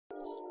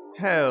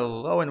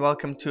Hello and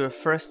welcome to a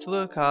first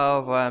look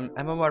of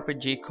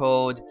MMORPG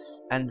called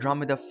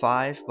Andromeda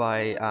 5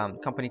 by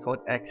company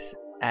called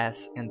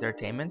XS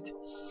Entertainment.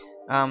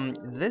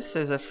 This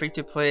is a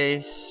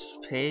free-to-play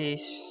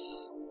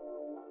space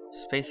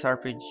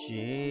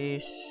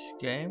RPG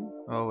game.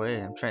 Oh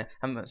wait, I'm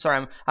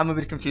sorry. I'm a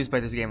bit confused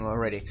by this game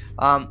already.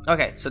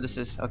 Okay, so this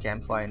is okay.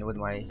 I'm flying with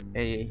my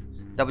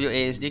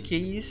WASD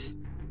keys,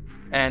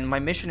 and my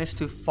mission is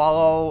to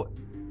follow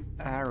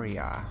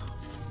Aria.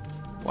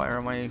 Why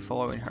am I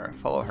following her?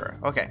 Follow her.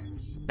 Okay.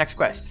 Next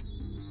quest.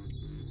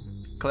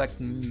 Collect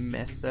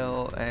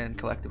methyl and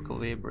collect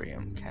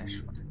equilibrium.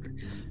 Cache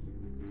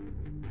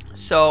 100.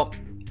 So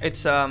it's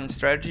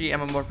strategy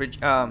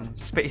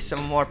MMORPG, space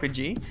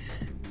MMORPG,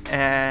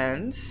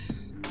 and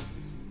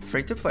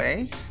free to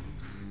play.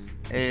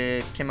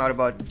 It came out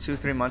about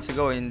 2-3 months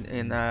ago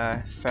in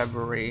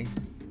February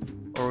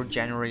or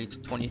January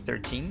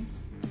 2013.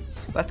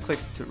 Left click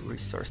to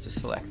resource to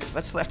select it.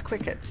 Let's left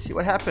click it. See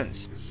what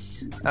happens.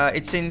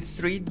 It's in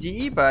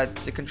 3D, but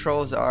the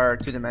controls are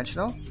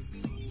two-dimensional.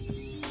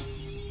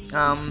 So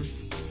I'm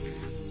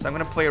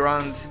gonna play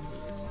around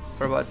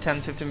for about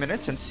 10-15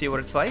 minutes and see what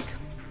it's like,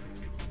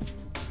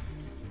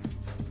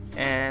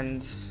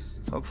 and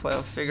hopefully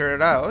I'll figure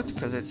it out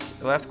because it's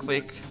left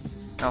click.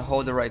 Now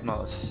hold the right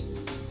mouse.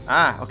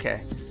 Ah,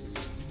 okay.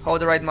 Hold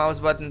the right mouse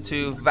button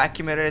to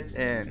vacuum it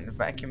in.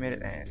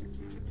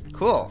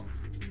 Cool.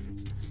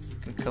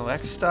 Can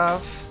collect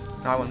stuff.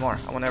 No, I want more.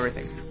 I want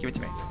everything. Give it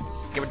to me.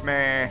 Give it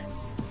me.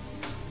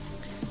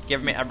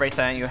 Give me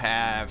everything you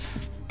have.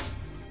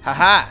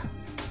 Haha!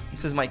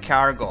 This is my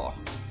cargo.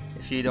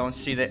 If you don't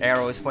see the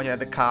arrows pointing at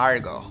the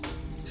cargo.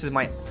 This is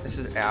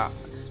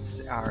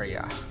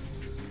Aria.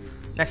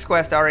 Next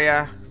quest,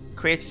 Aria.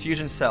 Create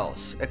fusion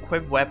cells.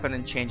 Equip weapon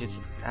and change its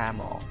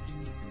ammo.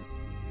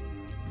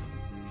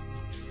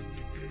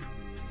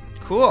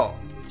 Cool.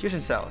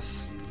 Fusion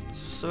cells.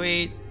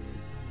 Sweet.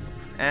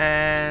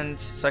 And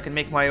so I can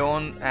make my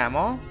own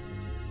ammo.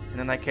 And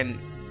then I can...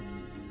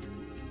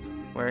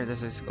 Where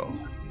does this go?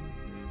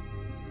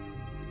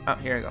 Oh,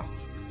 here we go.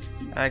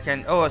 I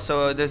can. Oh,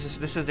 so this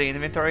is the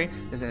inventory.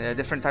 There's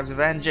different types of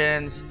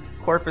engines.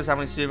 Corpus, I'm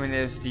assuming,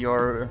 is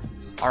your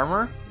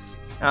armor.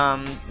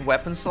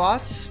 Weapon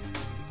slots.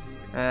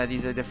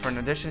 These are different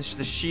additions.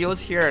 The shield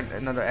here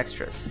and other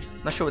extras.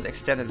 I'm not sure what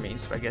extended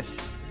means, but I guess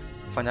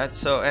we'll find out.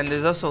 So, and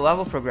there's also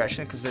level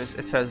progression because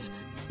it says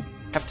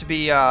have to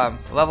be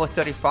level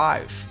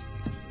 35.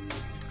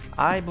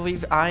 I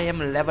believe I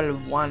am level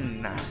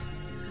 1.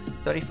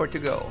 34 to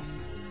go.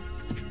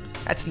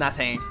 That's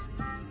nothing.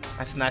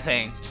 That's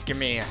nothing. Just give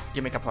me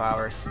a couple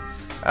hours.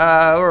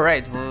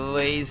 Alright,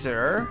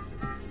 laser.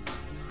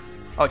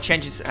 Oh,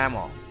 change its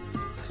ammo.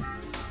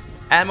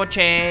 Ammo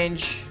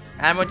change.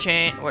 Ammo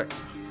change. What?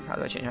 How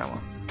do I change ammo?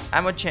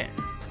 Ammo change.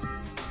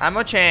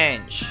 Ammo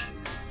change.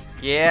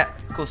 Yeah,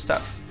 cool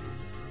stuff.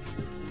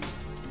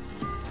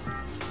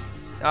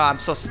 Oh, I'm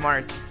so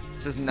smart.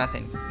 This is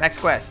nothing. Next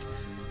quest.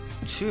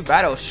 Two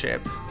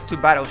battleship.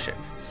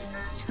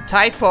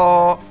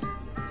 Typo.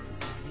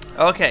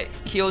 Okay,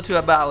 kill to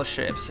a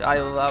battleships. I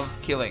love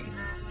killing.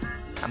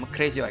 I'm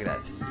crazy like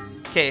that.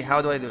 Okay,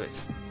 how do I do it?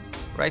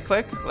 Right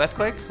click, left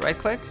click, right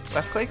click,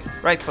 left click,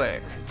 right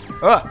click.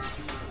 Oh,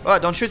 oh!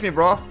 Don't shoot me,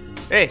 bro.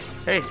 Hey,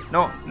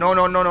 no.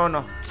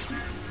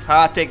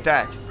 Ah, take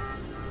that.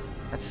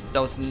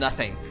 That was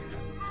nothing.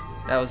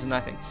 That was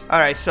nothing. All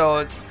right,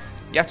 so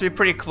you have to be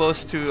pretty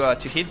close to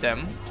hit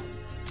them,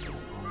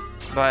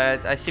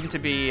 but I seem to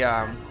be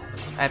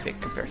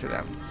epic compared to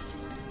them.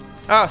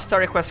 Oh,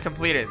 story quest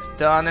completed.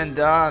 Done and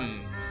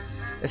done.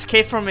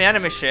 Escape from the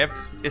enemy ship.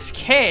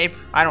 Escape?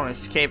 I don't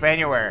escape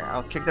anywhere.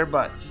 I'll kick their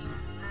butts.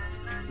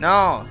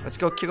 No, let's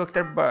go kick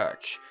their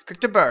birch.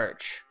 Kick the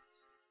birch.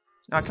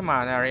 No, come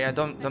on, Aria.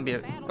 Don't be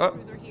a... Oh.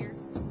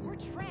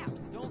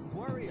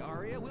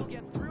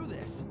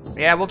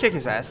 Yeah, we'll kick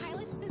his ass.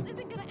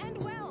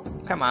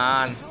 Come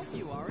on.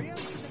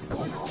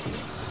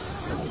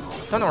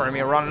 Don't worry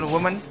me, run,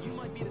 woman.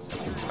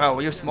 Oh,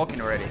 well, you're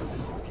smoking already.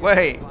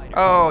 Wait,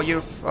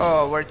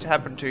 oh, what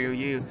happened to you?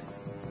 You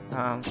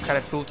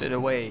catapulted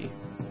away.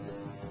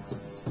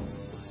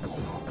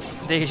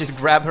 They just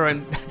grabbed her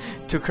and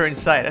took her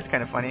inside. That's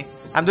kind of funny.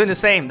 I'm doing the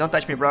same. Don't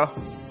touch me, bro.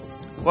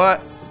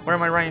 What? Where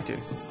am I running to?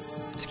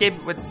 Escape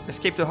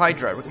to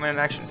Hydra.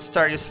 Recommended action.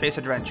 Start your space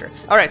adventure.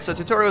 All right, so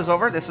tutorial is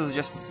over. This was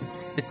just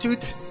the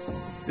toot.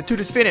 The toot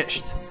is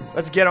finished.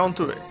 Let's get on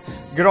to it.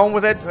 Get on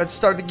with it. Let's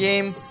start the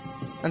game.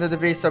 Under the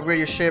base, upgrade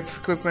your ship,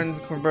 equipment,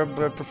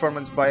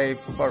 performance by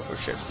powerful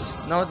ships.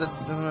 No,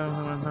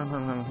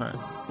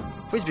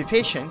 please be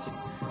patient.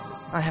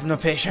 I have no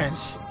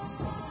patience.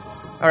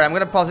 Alright, I'm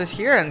gonna pause this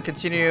here and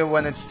continue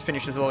when it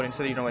finishes loading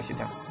so that you don't waste your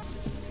time.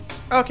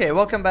 Okay,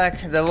 welcome back.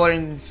 The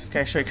loading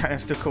actually kind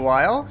of took a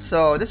while.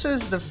 So this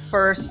is the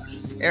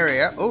first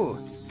area.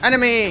 Oh,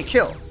 enemy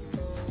kill.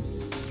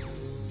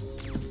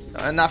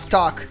 Enough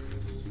talk.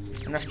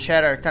 Enough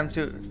chatter. Time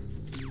to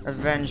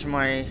avenge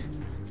my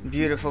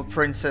beautiful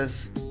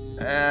princess,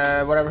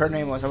 whatever her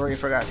name was, I already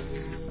forgot.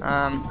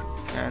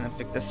 And I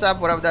pick this up,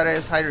 whatever that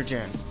is,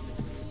 hydrogen.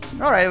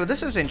 Alright, well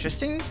this is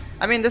interesting.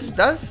 I mean, this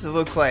does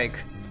look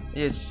like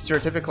it's your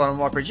typical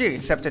MMORPG,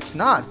 except it's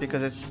not,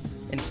 because it's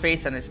in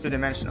space and it's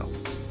two-dimensional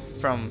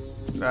from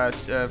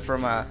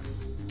a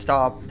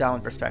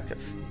top-down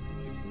perspective.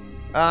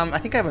 I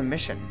think I have a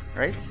mission,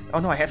 right? Oh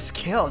no, I have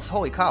skills.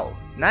 Holy cow.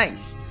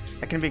 Nice.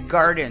 I can be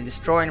Guardian,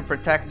 Destroyer, and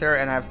Protector,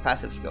 and I have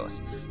passive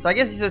skills. So I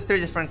guess these are 3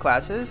 different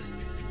classes.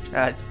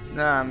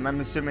 I'm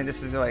assuming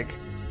this is like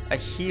a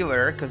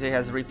healer, because it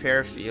has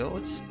repair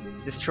fields.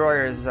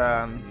 Destroyer is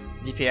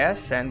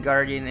DPS, and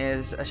Guardian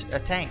is a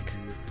tank.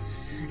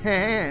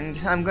 And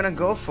I'm gonna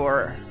go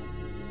for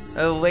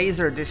a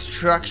laser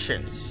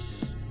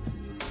destructions.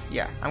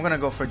 Yeah, I'm gonna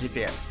go for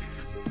DPS.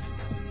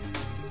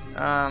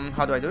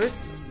 How do I do it?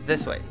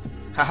 This way.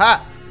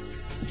 Haha!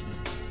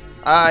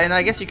 And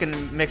I guess you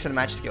can mix and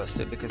match skills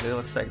too, because it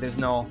looks like there's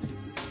no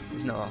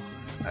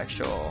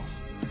actual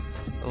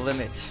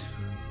limit.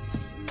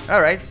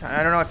 Alright,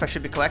 I don't know if I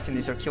should be collecting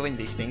these or killing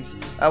these things.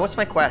 What's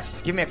my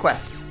quest? Give me a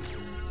quest.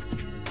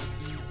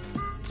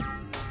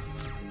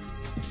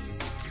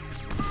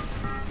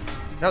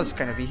 That was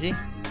kind of easy.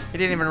 He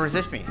didn't even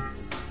resist me.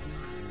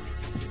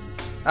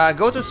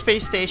 Go to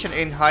space station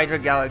in Hydra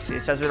Galaxy.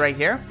 It says it right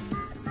here.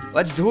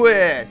 Let's do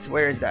it!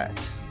 Where is that?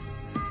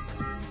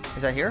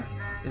 Is that here?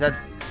 Is that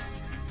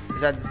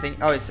the thing?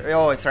 Oh,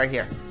 it's right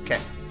here. Okay,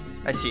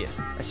 I see it.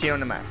 I see it on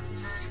the map.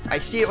 I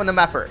see it on the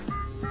mapper.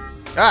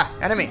 Ah,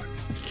 enemy!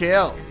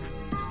 Kill!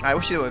 I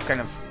wish it would kind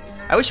of.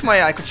 I wish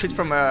I could shoot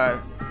from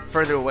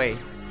further away.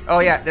 Oh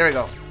yeah, there we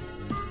go.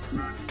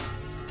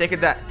 Take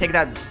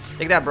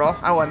that, bro.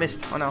 Oh, I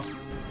missed. Oh no.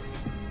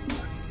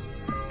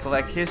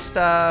 Collect his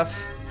stuff.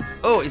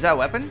 Oh, is that a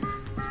weapon?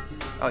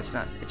 Oh, it's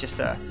not. It's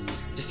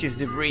just use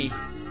debris,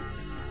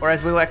 or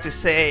as we like to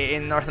say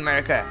in North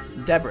America,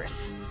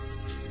 debris.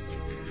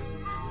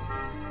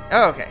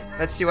 Oh, okay.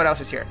 Let's see what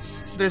else is here.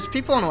 So there's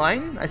people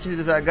online. I see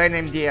there's a guy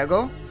named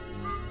Diego.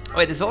 Oh,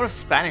 wait, there's a lot of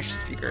Spanish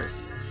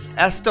speakers.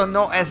 Esto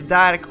no es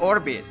Dark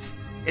Orbit.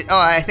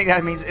 I think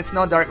that means it's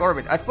not Dark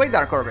Orbit. I've played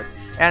Dark Orbit,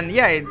 and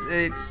yeah,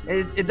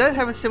 it does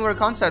have a similar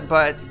concept,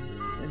 but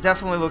it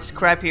definitely looks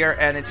crappier,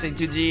 and it's in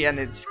 2D, and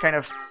it's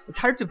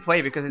hard to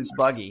play because it's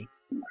buggy.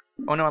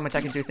 Oh no, I'm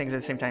attacking 2 things at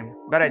the same time.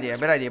 Bad idea,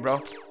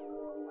 bro.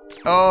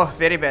 Oh,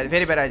 very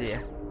bad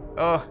idea.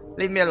 Oh,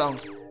 leave me alone.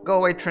 Go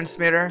away,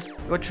 transmitter.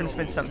 Go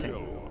transmit something.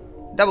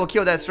 Double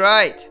kill, that's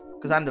right.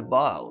 Because I'm the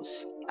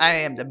boss. I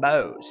am the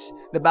boss.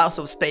 The boss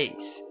of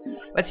space.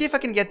 Let's see if I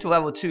can get to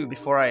level 2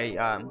 before I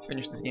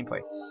finish this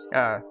gameplay.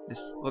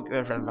 Just look,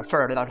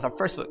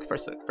 first look.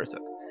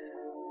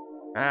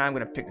 I'm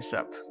gonna pick this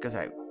up because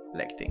I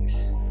like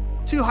things.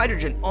 2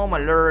 hydrogen. Oh my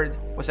lord.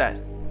 What's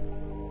that?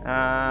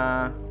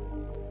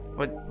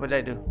 What did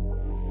I do?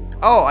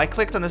 Oh, I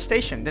clicked on the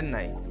station, didn't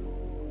I?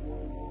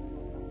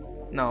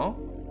 No.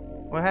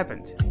 What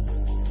happened?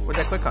 What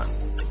did I click on?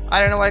 I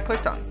don't know what I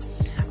clicked on.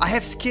 I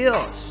have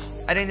skills.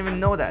 I didn't even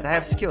know that. I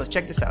have skills.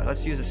 Check this out.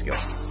 Let's use a skill.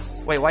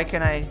 Wait, why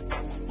can't I?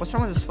 What's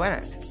wrong with this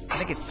planet? I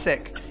think it's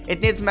sick. It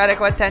needs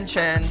medical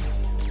attention.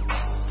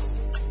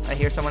 I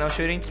hear someone else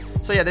shooting.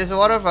 So yeah, there's a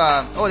lot of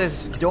oh,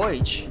 there's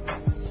Deutsch.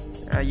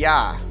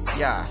 Yeah.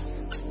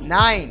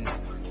 9.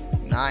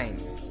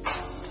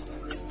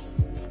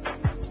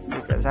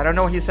 Because I don't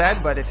know what he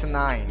said, but it's a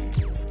 9.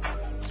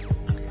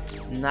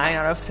 9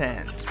 out of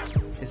 10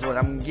 is what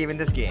I'm giving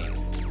this game.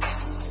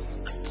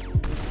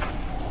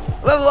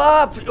 Level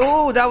up!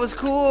 Oh, that was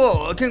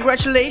cool!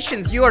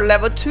 Congratulations, you are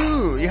level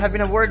 2! You have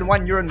been awarded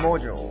 1 Urine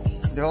module.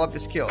 Develop your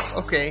skills.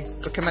 Okay,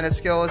 recommended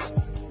skills.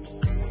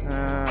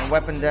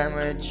 Weapon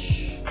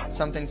damage.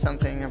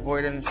 Something,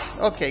 avoidance.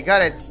 Okay,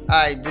 got it.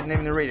 I didn't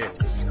even read it.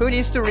 Who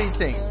needs to read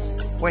things?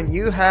 When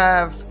you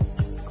have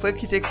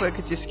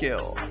clickety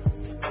skill.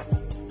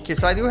 Okay,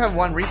 so I do have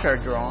 1 repair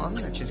drawn,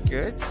 which is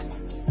good.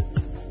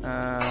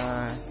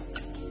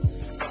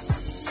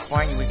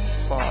 Find weak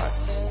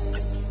spots.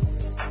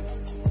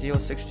 Deal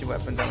 60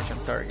 weapon damage on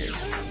target.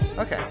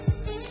 Okay.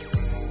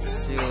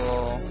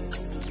 Deal.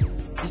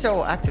 These are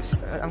all active.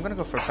 I'm gonna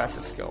go for a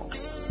passive skill.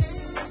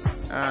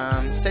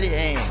 Steady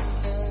aim.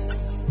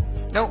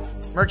 No.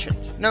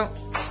 Merchant. No.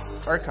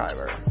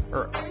 Archiver.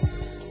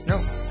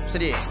 No.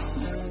 Steady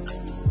aim.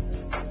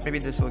 Maybe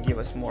this will give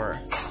us more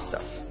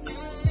stuff.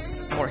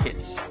 More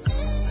hits.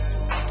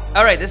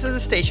 Alright, this is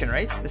the station,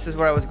 right? This is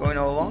where I was going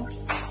all along.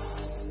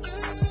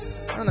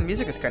 Oh, the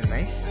music is kind of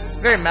nice.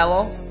 Very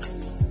mellow.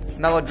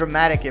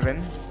 Melodramatic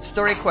even.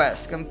 Story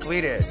quest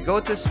completed. Go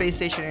to space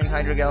station in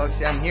Hydra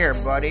Galaxy. I'm here,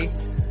 buddy.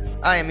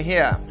 I am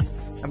here.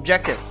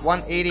 Objective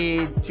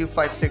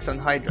 180-256 on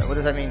Hydra. What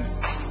does that mean?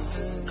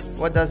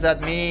 What does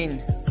that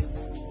mean?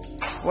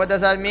 What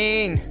does that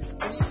mean?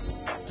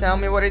 Tell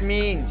me what it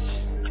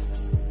means.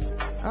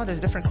 Oh, there's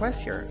different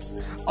quests here.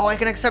 Oh, I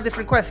can accept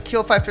different quests.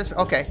 Kill 5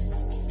 transmitters. Okay.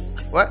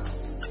 What?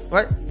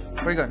 Where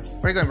are you going?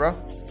 Where are you going, bro?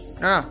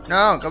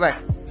 No, go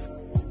back.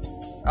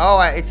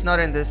 Oh, it's not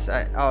in this.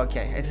 Oh,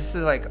 okay. This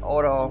is like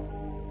auto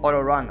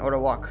run, auto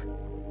walk.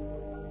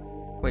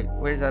 Wait,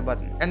 where's that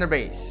button? Enter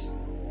base.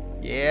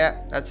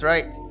 Yeah, that's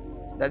right.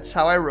 That's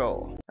how I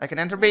roll. I can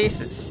enter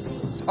bases.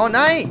 Oh,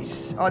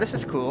 nice. Oh, this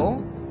is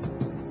cool.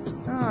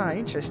 Oh, Ah,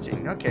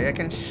 interesting. Okay, I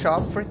can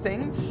shop for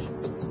things.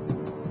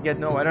 Yet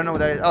no, I don't know what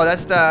that is. Oh,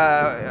 that's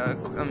the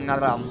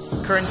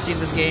currency in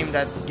this game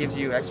that gives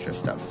you extra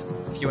stuff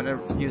if you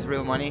want to use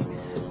real money,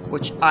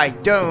 which I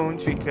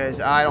don't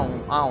because I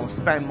don't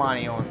spend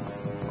money on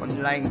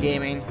online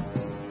gaming.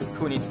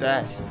 Who needs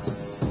that?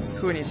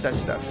 Who needs that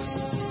stuff?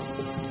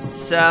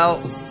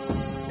 Sell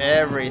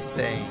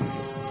everything.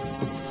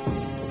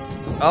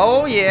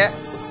 Oh yeah.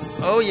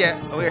 Oh yeah.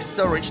 Oh, we are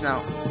so rich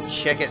now.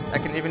 Check it. I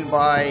can even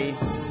buy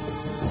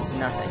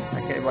nothing.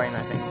 I can't buy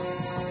nothing.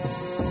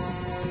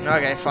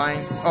 Okay,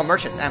 fine. Oh,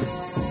 merchant.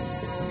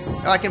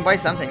 Oh, I can buy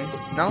something.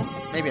 No?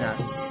 Maybe not.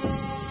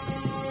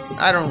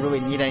 I don't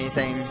really need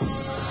anything.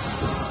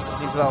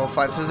 Needs level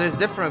 5. So there's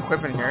different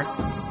equipment here.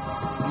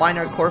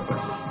 Minor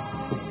corpus.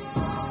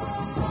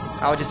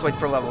 I'll just wait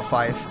for level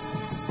 5.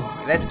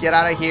 Let's get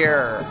out of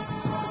here.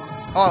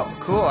 Oh,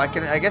 cool. I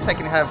guess I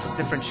can have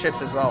different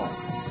ships as well.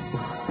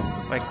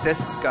 Like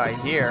this guy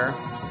here.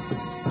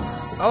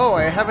 Oh,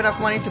 I have enough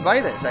money to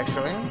buy this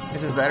actually.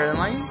 This is better than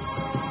mine.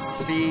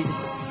 Speed,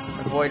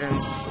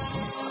 avoidance,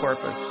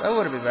 corpus. A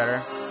little bit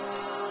better.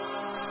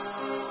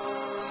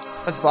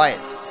 Let's buy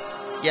it.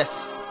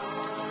 Yes.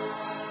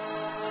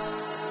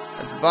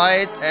 Let's buy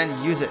it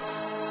and use it.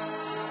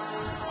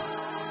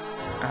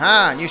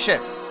 Aha, new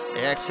ship.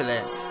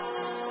 Excellent.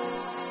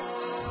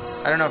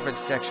 I don't know if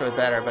it's actually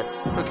better, but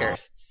who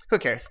cares? Who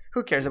cares?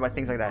 Who cares about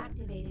things like that?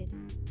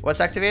 What's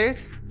activated?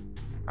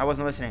 I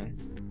wasn't listening.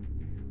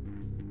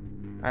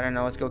 I don't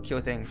know. Let's go kill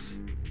things.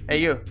 Hey,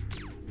 you.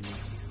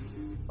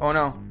 Oh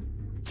no.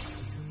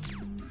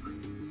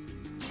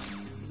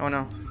 Oh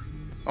no.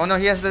 Oh no,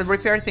 he has the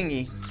repair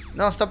thingy.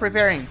 No, stop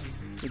repairing.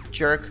 You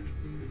jerk.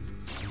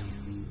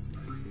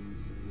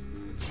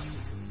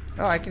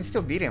 Oh, I can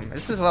still beat him.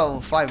 This is a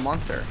level 5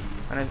 monster.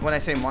 And when I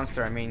say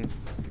monster, I mean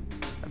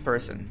a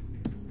person.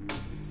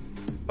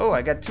 Oh,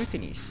 I got 2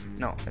 thingies.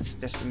 No, it's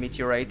just a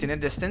meteorite in the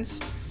distance.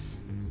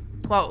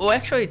 Well,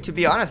 actually, to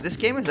be honest, this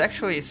game is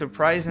actually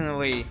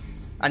surprisingly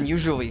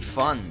unusually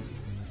fun.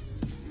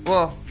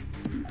 Well,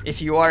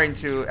 if you are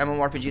into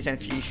MMORPGs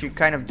and if you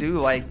kind of do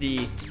like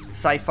the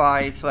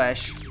sci-fi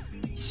slash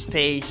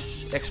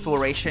space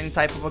exploration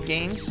type of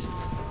games,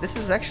 this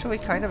is actually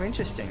kind of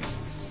interesting.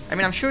 I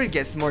mean, I'm sure it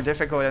gets more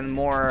difficult and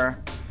more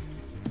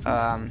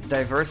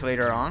diverse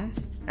later on,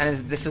 and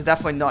this is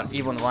definitely not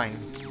EVE Online,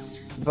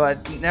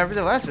 but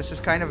nevertheless, this is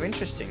kind of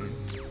interesting.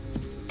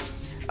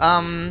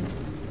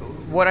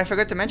 What I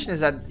forgot to mention is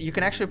that you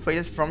can actually play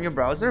this from your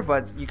browser,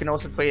 but you can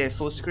also play a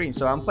full screen.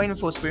 So I'm playing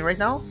full screen right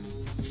now,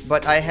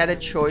 but I had a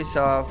choice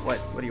of what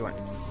do you want?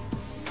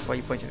 What are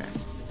you pointing at?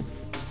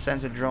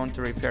 Sends a drone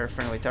to repair a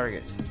friendly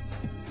target.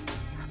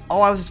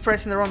 Oh, I was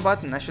pressing the wrong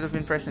button. I should have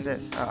been pressing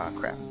this. Ah,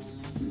 crap.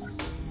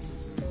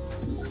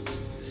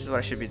 This is what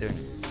I should be doing.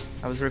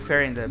 I was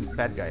repairing the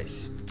bad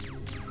guys.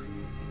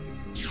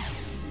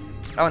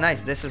 Oh,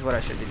 nice. This is what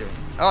I should be doing.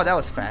 Oh, that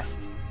was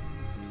fast.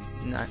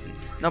 Nothing.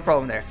 No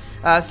problem there.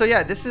 So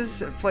yeah, this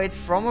is played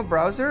from a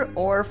browser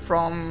or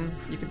from...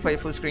 You can play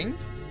full screen.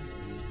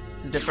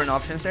 There's different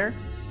options there.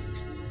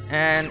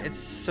 And it's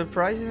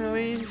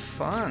surprisingly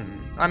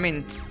fun. I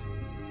mean,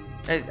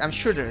 I'm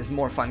sure there's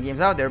more fun games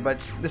out there,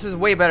 but this is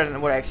way better than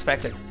what I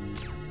expected.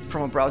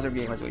 From a browser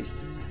game, at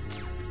least.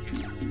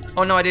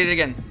 Oh no, I did it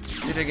again.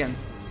 Did it again.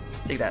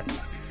 Take that.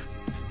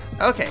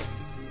 Okay.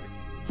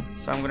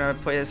 So I'm gonna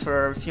play this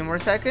for a few more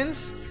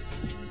seconds.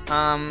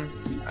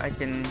 I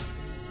can...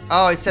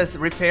 Oh, it says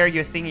repair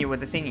your thingy with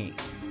the thingy.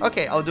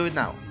 Okay, I'll do it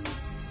now.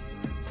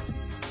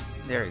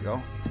 There you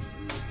go.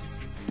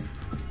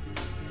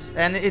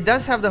 And it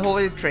does have the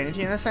Holy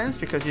Trinity in a sense,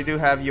 because you do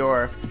have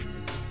your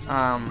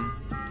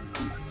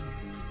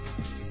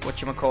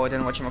whatchamacallit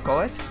and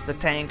whatchamacallit, the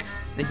tank,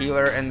 the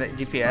healer, and the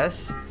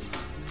DPS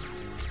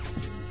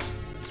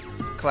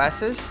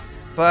classes,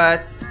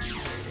 but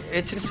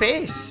it's in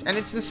space, and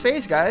it's in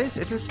space, guys.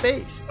 It's in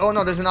space. Oh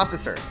no, there's an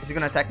officer. He's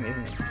gonna attack me,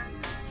 isn't he?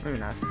 Maybe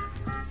not.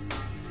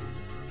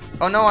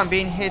 Oh no, I'm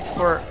being hit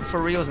for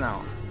reals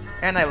now.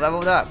 And I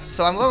leveled up.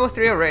 So I'm level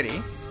 3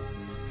 already.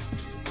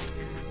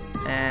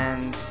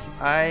 And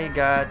I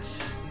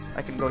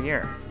can go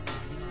here.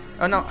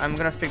 Oh no, I'm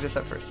gonna pick this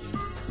up first.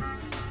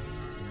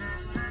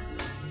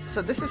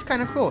 So this is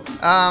kind of cool.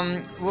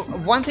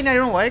 One thing I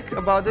don't like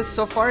about this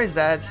so far is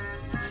that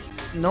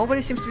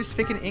nobody seems to be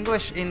speaking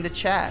English in the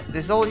chat.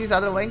 There's all these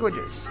other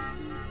languages.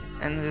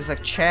 And there's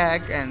like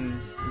Czech and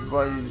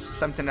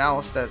something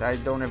else that I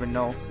don't even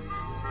know.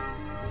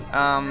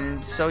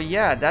 So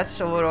yeah,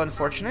 that's a little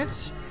unfortunate.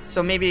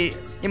 So maybe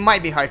it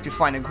might be hard to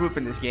find a group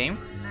in this game,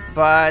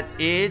 but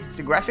the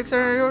graphics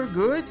are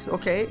good,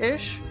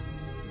 okay-ish,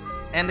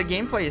 and the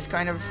gameplay is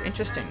kind of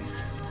interesting.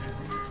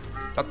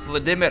 Talk to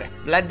Vladimir.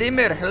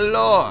 Vladimir,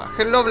 hello,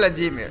 hello,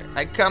 Vladimir.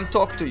 I come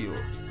talk to you.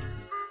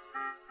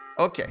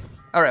 Okay.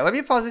 All right. Let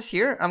me pause this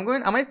here. I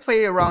might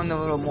play around a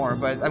little more,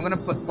 but I'm gonna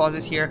pause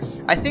this here.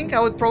 I think I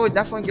would probably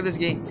definitely give this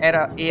game 8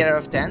 out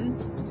of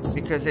 10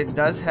 because it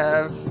does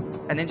have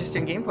an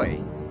interesting gameplay.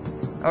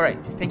 Alright,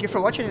 thank you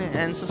for watching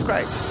and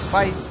subscribe.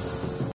 Bye!